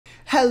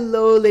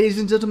Hello ladies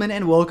and gentlemen,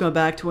 and welcome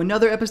back to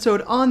another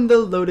episode on the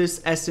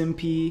Lotus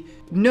SMP.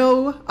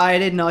 No, I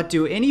did not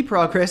do any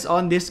progress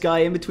on this guy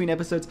in between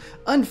episodes.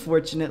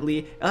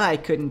 Unfortunately, I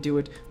couldn't do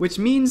it, which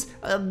means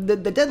the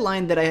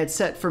deadline that I had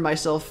set for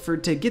myself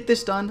to get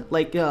this done,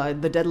 like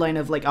the deadline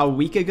of like a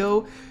week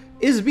ago,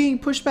 is being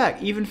pushed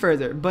back even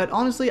further. But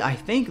honestly, I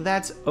think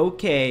that's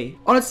okay.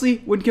 Honestly,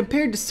 when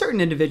compared to certain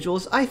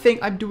individuals, I think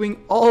I'm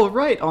doing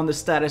alright on the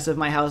status of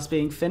my house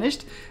being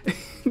finished.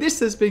 This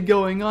has been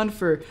going on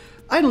for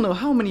I don't know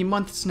how many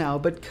months now,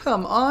 but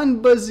come on,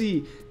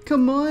 Buzzy.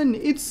 Come on,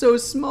 it's so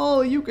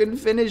small, you can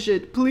finish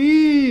it,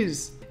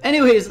 please.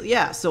 Anyways,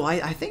 yeah, so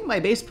I think my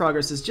base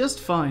progress is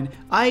just fine.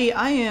 I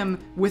am,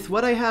 with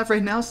what I have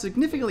right now,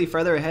 significantly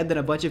further ahead than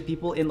a bunch of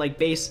people in like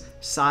base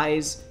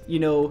size, you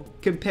know,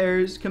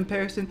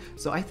 comparison.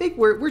 So I think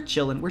we're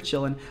chilling,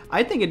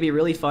 I think it'd be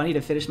really funny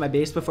to finish my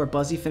base before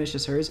Buzzy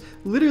finishes hers.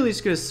 Literally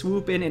just gonna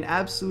swoop in and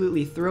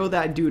absolutely throw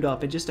that dude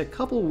up in just a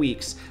couple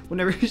weeks,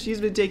 whenever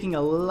she's been taking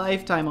a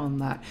lifetime on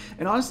that.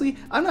 And honestly,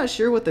 I'm not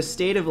sure what the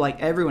state of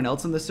like everyone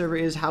else on the server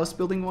is house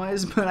building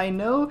wise, but I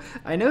know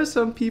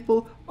some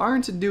people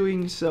aren't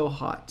doing so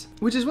hot.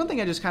 Which is one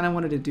thing I just kind of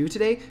wanted to do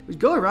today, was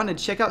go around and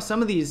check out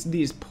some of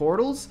these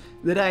portals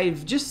that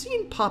I've just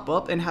seen pop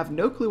up and have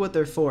no clue what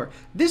they're for.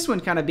 This one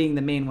kind of being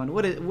the main one.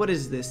 What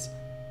is this?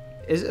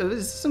 Is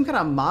this some kind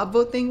of mob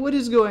vote thing? What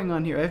is going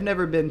on here? I've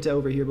never been to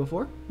over here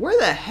before. Where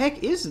the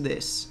heck is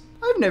this?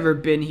 I've never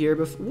been here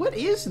before. What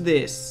is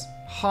this?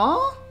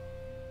 Huh?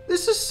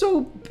 This is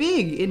so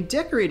big and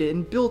decorated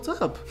and built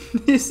up.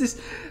 This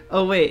is...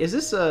 Oh wait, is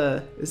this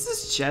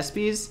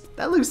Chespies?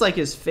 That looks like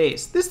his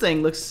face. This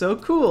thing looks so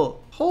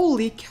cool.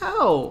 Holy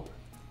cow.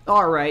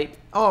 Alright,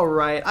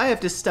 I have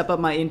to step up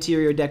my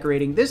interior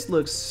decorating. This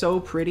looks so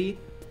pretty.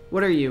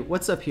 What are you?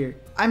 What's up here?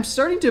 I'm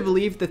starting to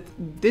believe that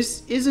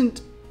this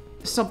isn't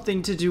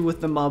something to do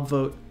with the mob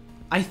vote.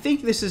 I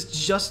think this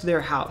is just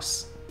their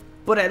house.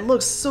 But it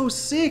looks so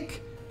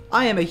sick.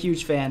 I am a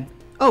huge fan.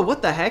 Oh,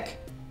 what the heck?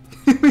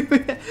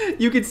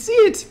 You can see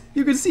it!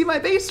 You can see my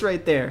base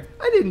right there.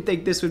 I didn't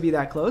think this would be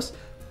that close.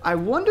 I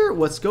wonder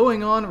what's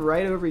going on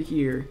right over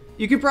here.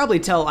 You can probably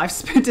tell I've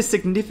spent a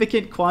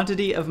significant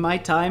quantity of my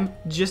time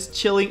just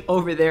chilling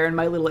over there in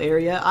my little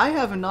area. I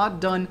have not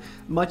done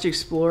much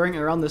exploring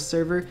around the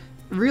server,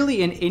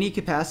 really in any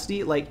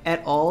capacity, like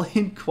at all,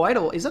 in quite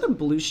a while. Is that a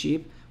blue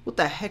sheep? What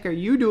the heck are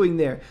you doing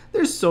there?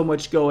 There's so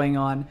much going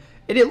on.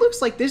 And it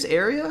looks like this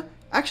area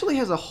actually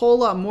has a whole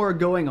lot more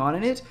going on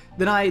in it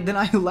than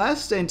I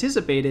last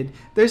anticipated.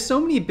 There's so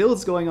many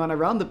builds going on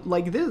around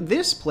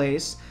this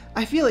place.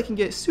 I feel it can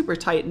get super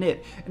tight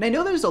knit, and I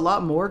know there's a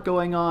lot more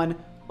going on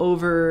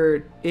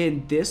over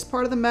in this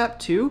part of the map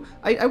too.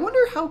 I wonder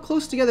how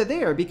close together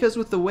they are, because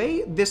with the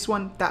way this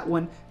one, that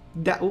one,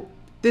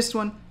 this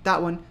one,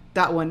 that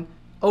one,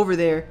 over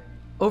there,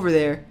 over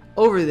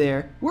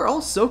there, we're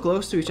all so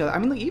close to each other. I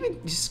mean, like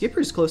even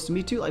Skipper's close to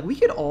me too. Like we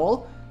could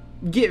all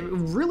get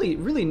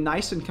really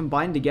nice and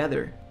combined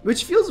together,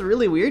 which feels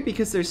really weird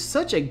because there's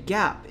such a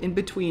gap in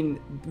between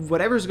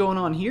whatever's going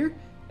on here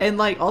and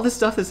like all the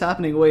stuff that's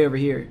happening way over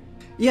here.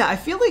 Yeah, I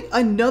feel like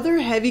another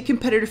heavy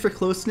competitor for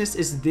closeness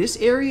is this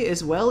area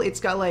as well. It's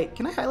got like,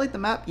 can I highlight the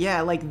map?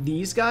 Yeah, like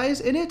these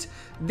guys in it.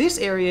 This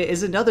area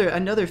is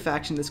another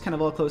faction that's kind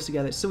of all close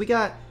together. So we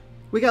got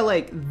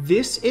like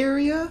this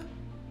area,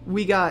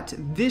 we got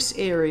this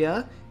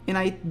area, and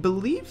I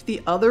believe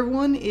the other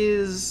one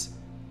is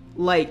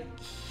like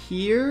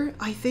here,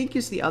 I think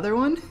is the other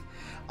one.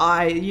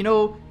 You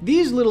know,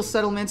 these little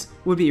settlements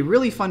would be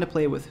really fun to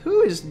play with.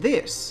 Who is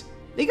this?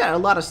 They got a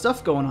lot of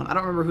stuff going on. I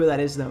don't remember who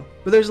that is though.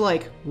 But there's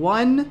like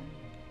 1,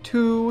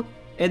 2,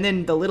 and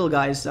then the little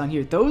guys down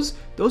here. Those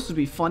would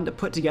be fun to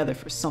put together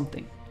for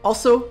something.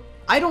 Also,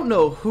 I don't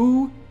know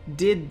who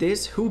did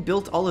this, who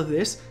built all of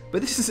this,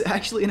 but this is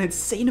actually an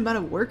insane amount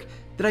of work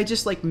that I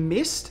just like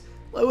missed.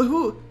 Like,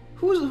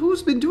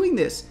 who's been doing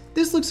this?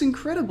 This looks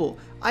incredible.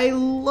 I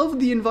love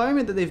the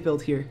environment that they've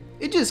built here.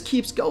 It just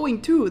keeps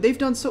going too. They've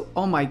done so...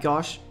 Oh my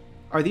gosh.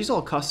 Are these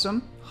all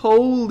custom?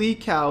 Holy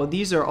cow.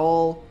 These are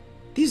all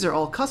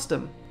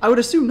custom. I would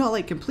assume not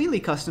like completely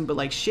custom, but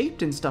like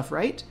shaped and stuff,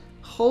 right?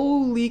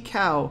 Holy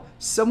cow.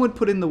 Someone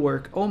put in the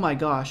work. Oh my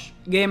gosh.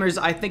 Gamers,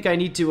 I think I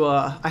need to,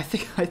 I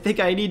think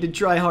I need to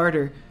try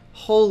harder.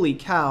 Holy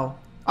cow.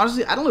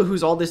 Honestly, I don't know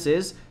whose all this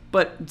is,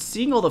 but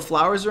seeing all the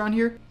flowers around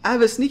here, I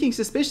have a sneaking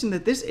suspicion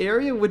that this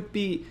area would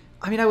be...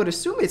 I mean, I would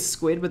assume it's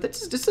Squid, but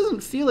this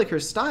doesn't feel like her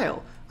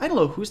style. I don't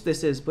know whose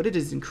this is, but it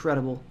is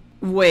incredible.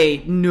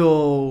 Wait,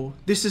 no.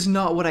 This is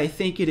not what I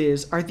think it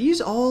is. Are these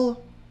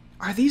all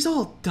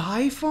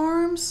dye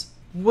farms?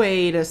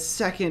 Wait a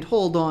second.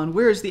 Hold on.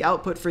 Where's the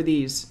output for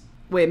these?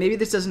 Wait, maybe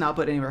this doesn't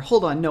output anywhere.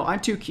 Hold on. No,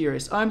 I'm too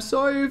curious. I'm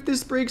sorry if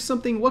this breaks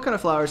something. What kind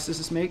of flowers does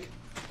this make?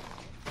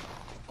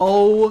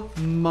 Oh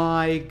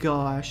my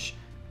gosh.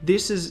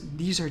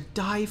 These are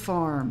dye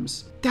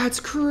farms.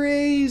 That's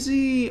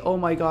crazy. Oh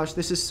my gosh,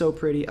 this is so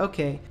pretty.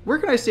 Okay, where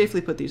can I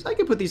safely put these? I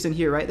can put these in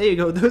here, right? There you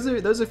go.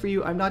 Those are for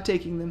you. I'm not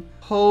taking them.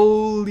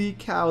 Holy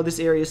cow, this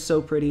area is so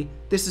pretty.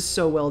 This is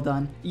so well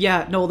done.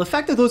 Yeah, no, the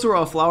fact that those were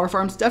all flower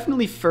farms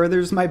definitely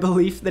furthers my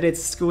belief that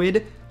it's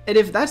squid. And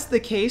if that's the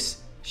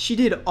case, she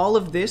did all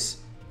of this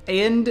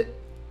and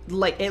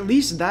like at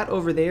least that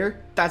over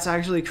there, that's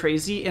actually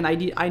crazy, and I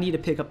need to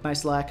pick up my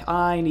slack.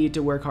 I need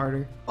to work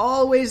harder.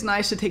 Always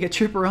nice to take a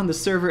trip around the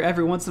server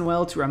every once in a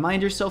while to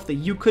remind yourself that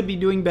you could be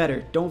doing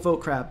better. Don't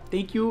vote crap.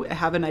 Thank you,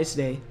 have a nice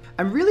day.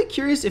 I'm really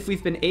curious if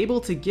we've been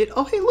able to get,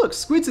 oh hey look,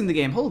 Squid's in the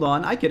game. Hold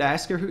on, I could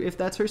ask her if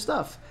that's her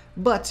stuff.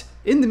 But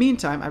in the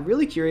meantime, I'm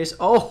really curious.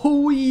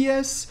 Oh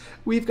yes,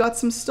 we've got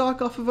some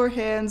stock off of our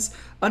hands.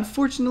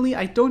 Unfortunately,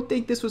 I don't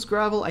think this was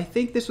gravel. I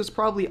think this was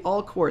probably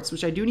all quartz,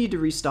 which I do need to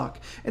restock.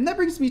 And that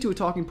brings me to a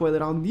talking point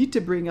that I'll need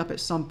to bring up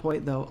at some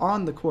point though,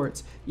 on the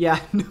quartz. Yeah,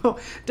 no,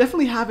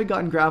 definitely haven't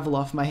gotten gravel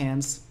off my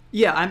hands.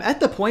 Yeah, I'm at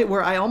the point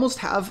where I almost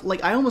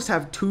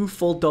have 2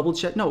 full double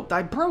chests. No,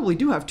 I probably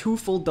do have 2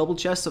 full double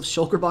chests of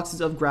shulker boxes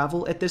of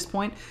gravel at this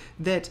point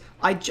that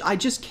I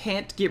just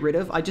can't get rid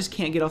of. I just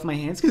can't get off my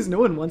hands because no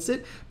one wants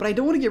it. But I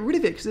don't want to get rid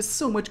of it because it's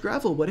so much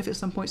gravel. What if at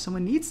some point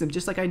someone needs them?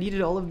 Just like I needed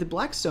all of the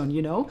blackstone,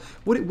 you know?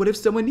 What if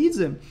someone needs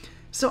them?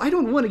 So I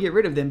don't want to get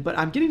rid of them, but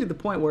I'm getting to the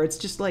point where it's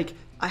just like,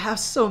 I have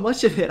so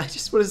much of it. I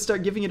just want to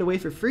start giving it away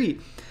for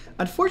free.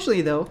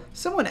 Unfortunately though,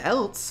 someone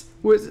else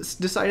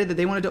decided that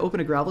they wanted to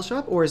open a gravel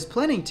shop or is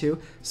planning to,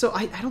 so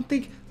I don't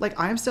think, like,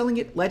 I'm selling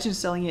it, Legend's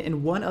selling it,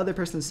 and one other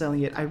person's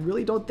selling it. I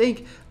really don't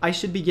think I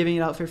should be giving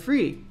it out for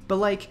free. But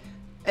like,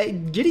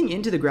 getting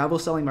into the gravel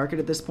selling market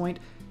at this point,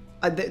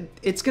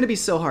 it's going to be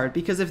so hard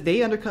because if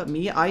they undercut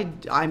me,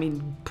 I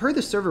mean, per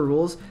the server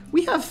rules,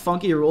 we have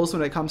funky rules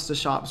when it comes to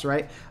shops,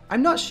 right?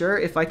 I'm not sure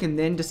if I can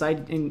then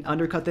decide and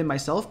undercut them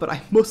myself, but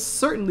I most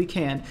certainly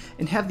can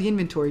and have the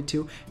inventory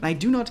to, and I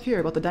do not care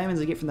about the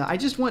diamonds I get from that. I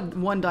just want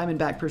 1 diamond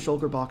back per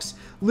shulker box.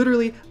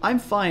 Literally, I'm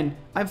fine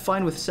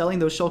with selling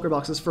those shulker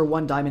boxes for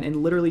 1 diamond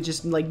and literally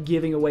just like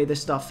giving away the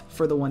stuff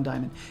for the 1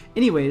 diamond.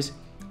 Anyways,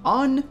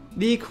 on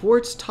the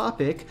quartz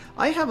topic,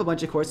 I have a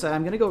bunch of quartz that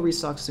I'm going to go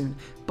restock soon,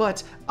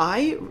 but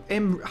I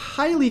am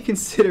highly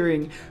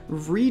considering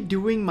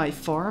redoing my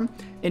farm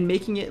and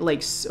making it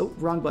like,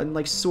 wrong button,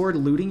 like sword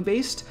looting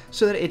based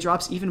so that it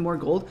drops even more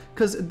gold,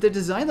 because the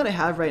design that I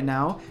have right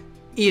now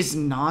is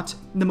not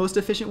the most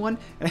efficient one,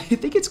 and I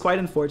think it's quite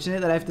unfortunate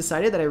that I've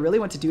decided that I really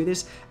want to do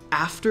this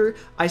after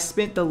I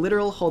spent the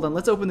literal, hold on,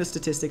 let's open the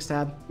statistics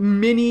tab,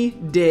 many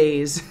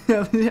days.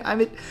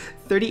 I'm at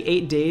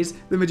 38 days.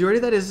 The majority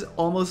of that is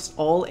almost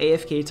all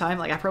AFK time.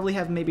 Like I probably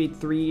have maybe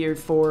 3 or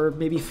 4,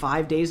 maybe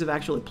 5 days of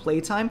actual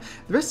play time.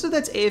 The rest of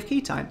that's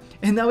AFK time,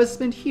 and that was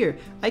spent here.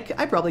 I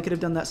probably could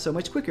have done that so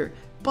much quicker.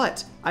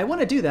 But I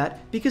want to do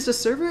that because the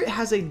server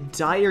has a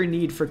dire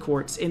need for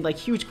quartz in like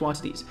huge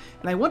quantities,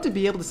 and I want to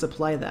be able to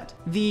supply that.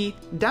 The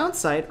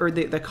downside, or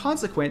the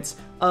consequence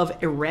of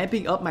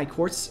ramping up my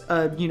quartz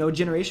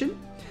generation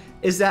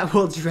is that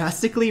will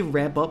drastically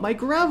ramp up my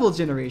gravel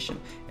generation,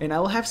 and I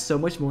will have so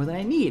much more than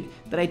I need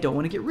that I don't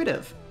want to get rid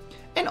of.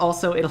 And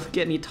also it'll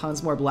get me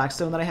tons more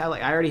blackstone that I have.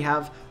 Like I already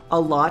have a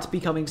lot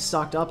becoming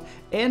stocked up,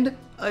 and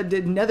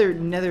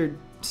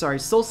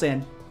soul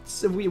sand.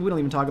 So we don't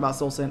even talk about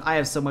soul sand. I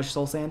have so much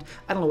soul sand.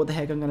 I don't know what the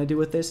heck I'm gonna do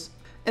with this.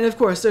 And of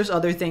course, there's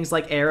other things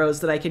like arrows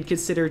that I could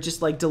consider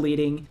just like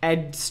deleting,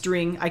 and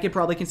string I could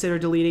probably consider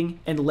deleting,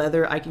 and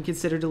leather I can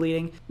consider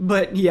deleting.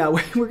 But yeah,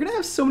 we're gonna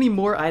have so many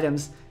more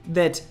items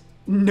that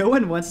no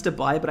one wants to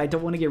buy, but I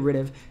don't want to get rid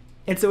of.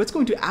 And so it's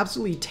going to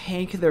absolutely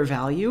tank their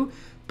value,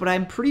 but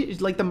I'm pretty,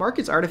 like the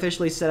market's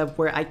artificially set up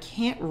where I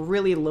can't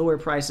really lower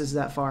prices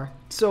that far.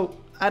 So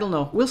I don't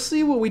know. We'll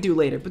see what we do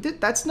later, but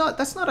that's not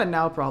a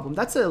now problem.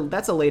 That's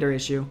a later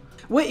issue.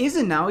 What is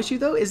a now issue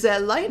though is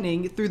that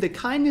Lightning, through the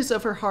kindness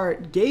of her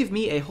heart, gave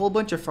me a whole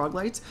bunch of frog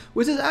lights,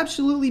 which is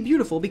absolutely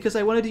beautiful because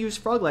I wanted to use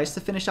frog lights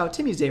to finish out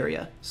Timmy's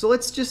area. So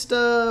let's just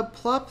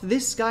plop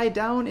this guy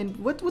down, and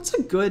what's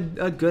a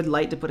good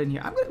light to put in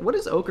here? What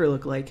does ochre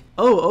look like?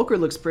 Oh, ochre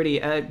looks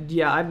pretty.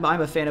 Yeah, I'm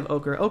a fan of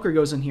ochre. Ochre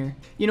goes in here.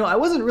 You know, I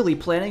wasn't really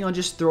planning on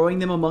just throwing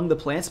them among the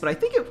plants, but I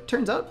think it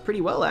turns out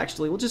pretty well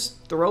actually. We'll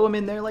just throw them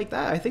in there like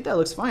that. I think that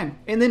looks fine.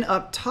 And then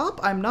up top,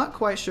 I'm not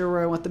quite sure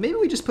where I want them. Maybe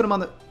we just put them on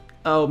the...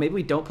 Oh, maybe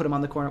we don't put them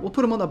on the corner. We'll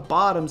put them on the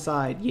bottom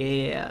side.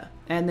 Yeah.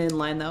 And then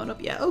line that one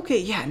up. Yeah, okay,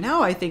 yeah,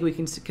 now I think we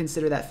can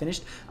consider that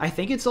finished. I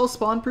think it's all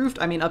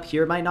spawn-proofed. I mean, up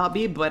here might not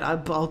be, but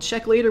I'll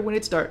check later when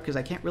it's dark, because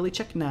I can't really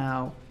check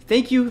now.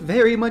 Thank you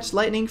very much,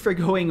 Lightning, for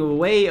going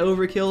way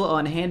overkill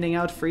on handing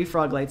out free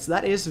frog lights.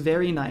 That is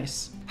very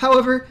nice.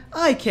 However,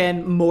 I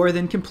can more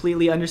than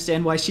completely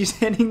understand why she's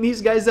handing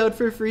these guys out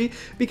for free,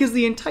 because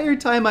the entire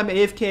time I'm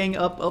AFKing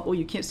up, oh,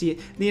 you can't see it,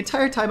 the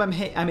entire time I'm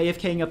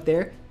AFKing up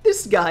there,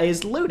 this guy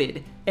is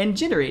loaded and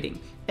generating.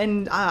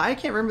 And I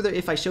can't remember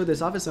if I showed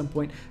this off at some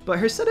point, but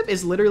her setup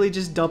is literally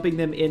just dumping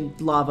them in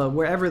lava,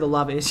 wherever the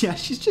lava is. Yeah,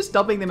 she's just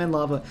dumping them in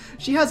lava.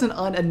 She has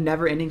a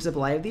never-ending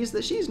supply of these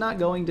that she's not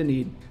going to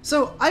need.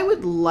 So I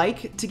would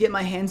like to get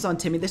my hands on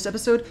Timmy this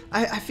episode.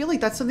 I feel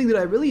like that's something that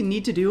I really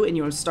need to do, and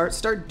you know,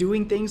 start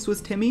doing things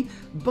with Timmy.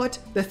 But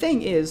the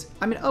thing is,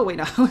 I mean, oh wait,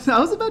 no, I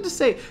was about to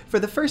say, for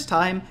the first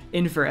time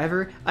in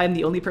forever, I'm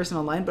the only person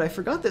online, but I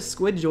forgot that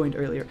Squid joined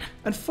earlier.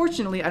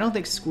 Unfortunately, I don't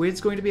think Squid's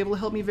going to be able to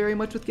help me very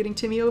much with getting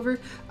Timmy over.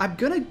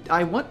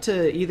 I want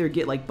to either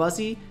get like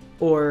Buzzy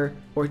or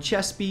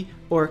Chespy,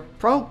 or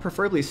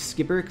preferably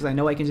Skipper, because I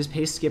know I can just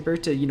pay Skipper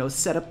to, you know,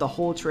 set up the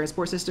whole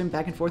transport system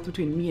back and forth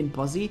between me and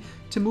Buzzy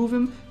to move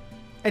him.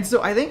 And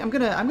so I think I'm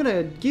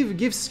gonna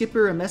give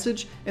Skipper a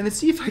message and then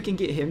see if I can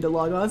get him to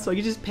log on, so I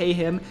can just pay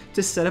him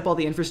to set up all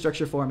the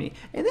infrastructure for me,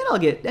 and then I'll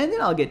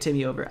get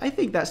Timmy over. I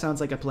think that sounds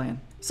like a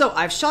plan. So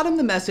I've shot him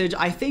the message.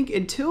 I think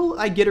until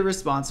I get a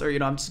response, or you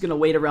know, I'm just gonna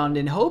wait around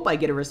and hope I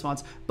get a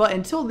response. But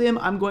until then,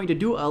 I'm going to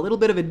do a little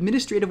bit of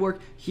administrative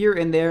work here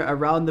and there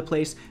around the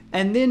place,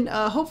 and then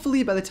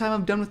hopefully by the time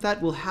I'm done with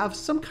that, we'll have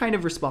some kind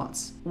of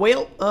response.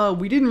 Well,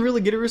 we didn't really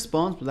get a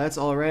response, but that's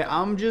all right.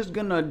 I'm just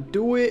gonna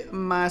do it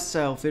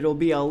myself. It'll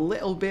be a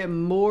little bit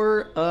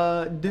more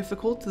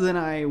difficult than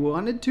I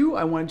wanted to.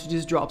 I wanted to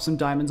just drop some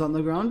diamonds on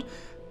the ground,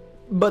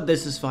 but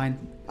this is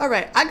fine.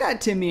 Alright, I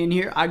got Timmy in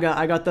here. I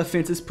got the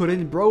fences put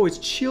in. Bro is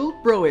chill.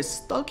 Bro is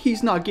stuck.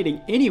 He's not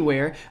getting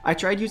anywhere. I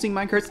tried using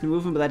minecarts to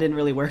move him, but that didn't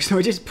really work, so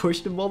I just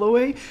pushed him all the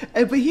way.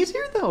 But he's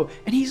here though,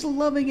 and he's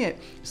loving it.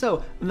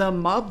 So the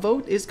mob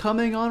vote is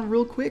coming on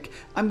real quick.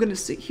 I'm gonna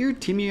sit here.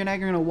 Timmy and I are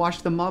gonna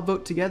watch the mob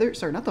vote together.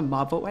 Sorry, not the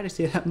mob vote. Why did I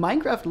say that?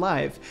 Minecraft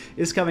Live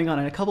is coming on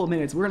in a couple of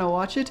minutes. We're gonna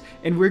watch it,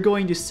 and we're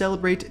going to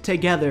celebrate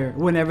together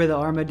whenever the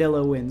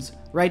armadillo wins.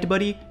 Right,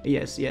 buddy?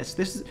 Yes,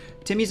 yes.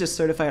 Timmy's a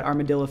certified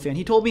armadillo fan.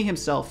 He told me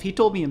himself.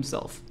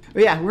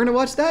 But yeah, we're gonna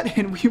watch that,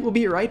 and we will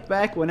be right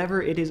back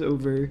whenever it is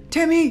over.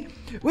 Timmy!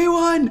 We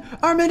won!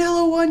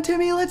 Armadillo won,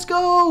 Timmy! Let's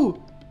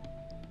go!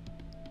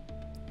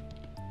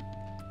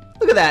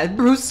 Look at that!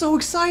 Bro's so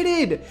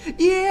excited!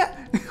 Yeah!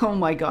 Oh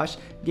my gosh.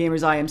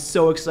 Gamers, I am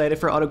so excited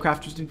for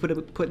autocrafters to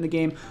be put in the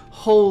game.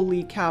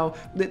 Holy cow.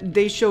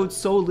 They showed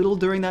so little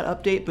during that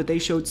update, but they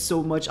showed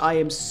so much. I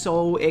am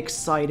so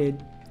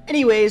excited.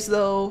 Anyways,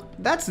 though,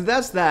 that's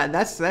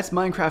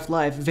Minecraft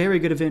Live. Very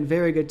good event,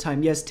 very good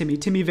time. Yes,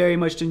 Timmy very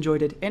much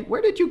enjoyed it. And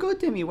where did you go,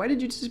 Timmy? Why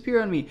did you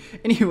disappear on me?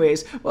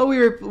 Anyways, while we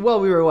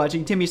were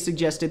watching, Timmy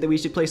suggested that we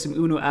should play some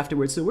Uno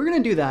afterwards, so we're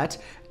gonna do that.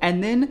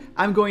 And then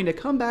I'm going to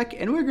come back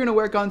and we're gonna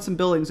work on some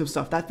buildings of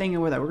stuff. That thing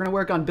over there. We're gonna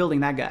work on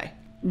building that guy.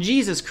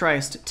 Jesus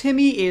Christ,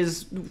 Timmy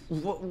is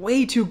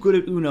way too good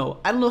at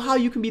Uno. I don't know how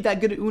you can be that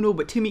good at Uno,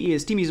 but Timmy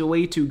is. Timmy's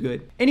way too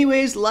good.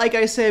 Anyways, like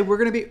I said, we're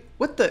gonna be...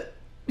 What the...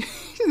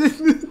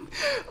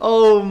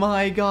 Oh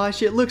my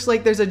gosh, it looks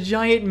like there's a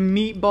giant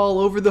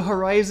meatball over the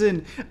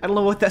horizon. I don't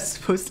know what that's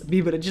supposed to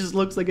be, but it just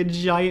looks like a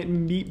giant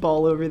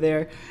meatball over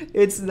there.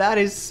 That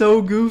is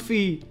so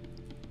goofy.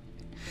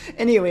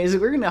 Anyways,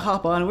 we're gonna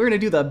hop on. We're gonna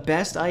do the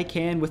best I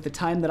can with the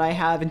time that I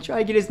have and try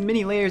to get as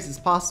many layers as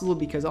possible,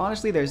 because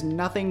honestly, there's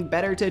nothing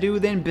better to do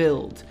than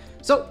build.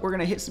 So we're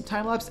gonna hit some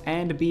time lapse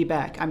and be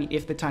back. I mean,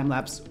 if the time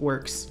lapse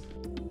works.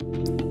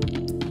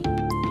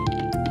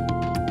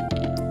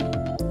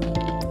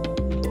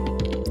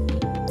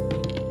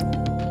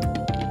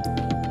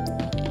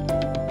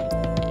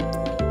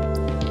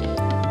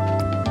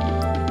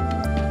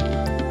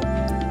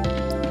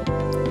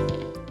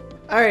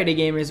 Alrighty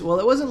gamers, well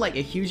it wasn't like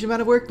a huge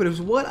amount of work, but it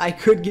was what I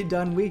could get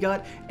done. We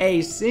got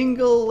a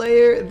single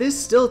layer. This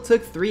still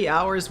took 3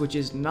 hours, which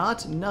is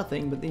not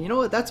nothing, but then you know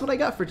what, that's what I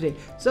got for today.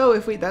 So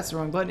that's the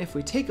wrong button. If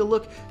we take a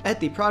look at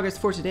the progress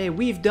for today,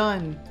 we've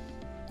done...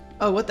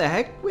 Oh, what the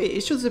heck? Wait,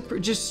 it shows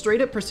just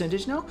straight up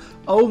percentage now?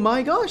 Oh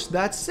my gosh,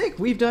 that's sick.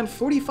 We've done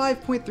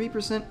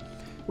 45.3%,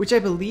 which I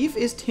believe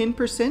is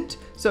 10%.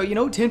 So, you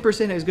know,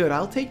 10% is good.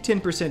 I'll take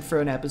 10%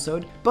 for an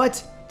episode,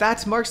 but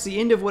that marks the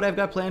end of what I've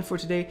got planned for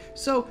today.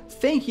 So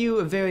thank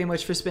you very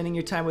much for spending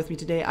your time with me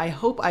today. I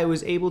hope I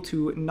was able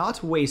to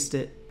not waste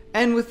it.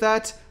 And with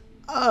that,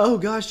 oh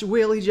gosh,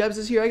 Whaley Jebs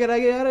is here. I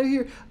gotta get out of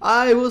here.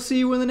 I will see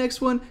you in the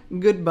next one.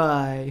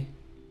 Goodbye.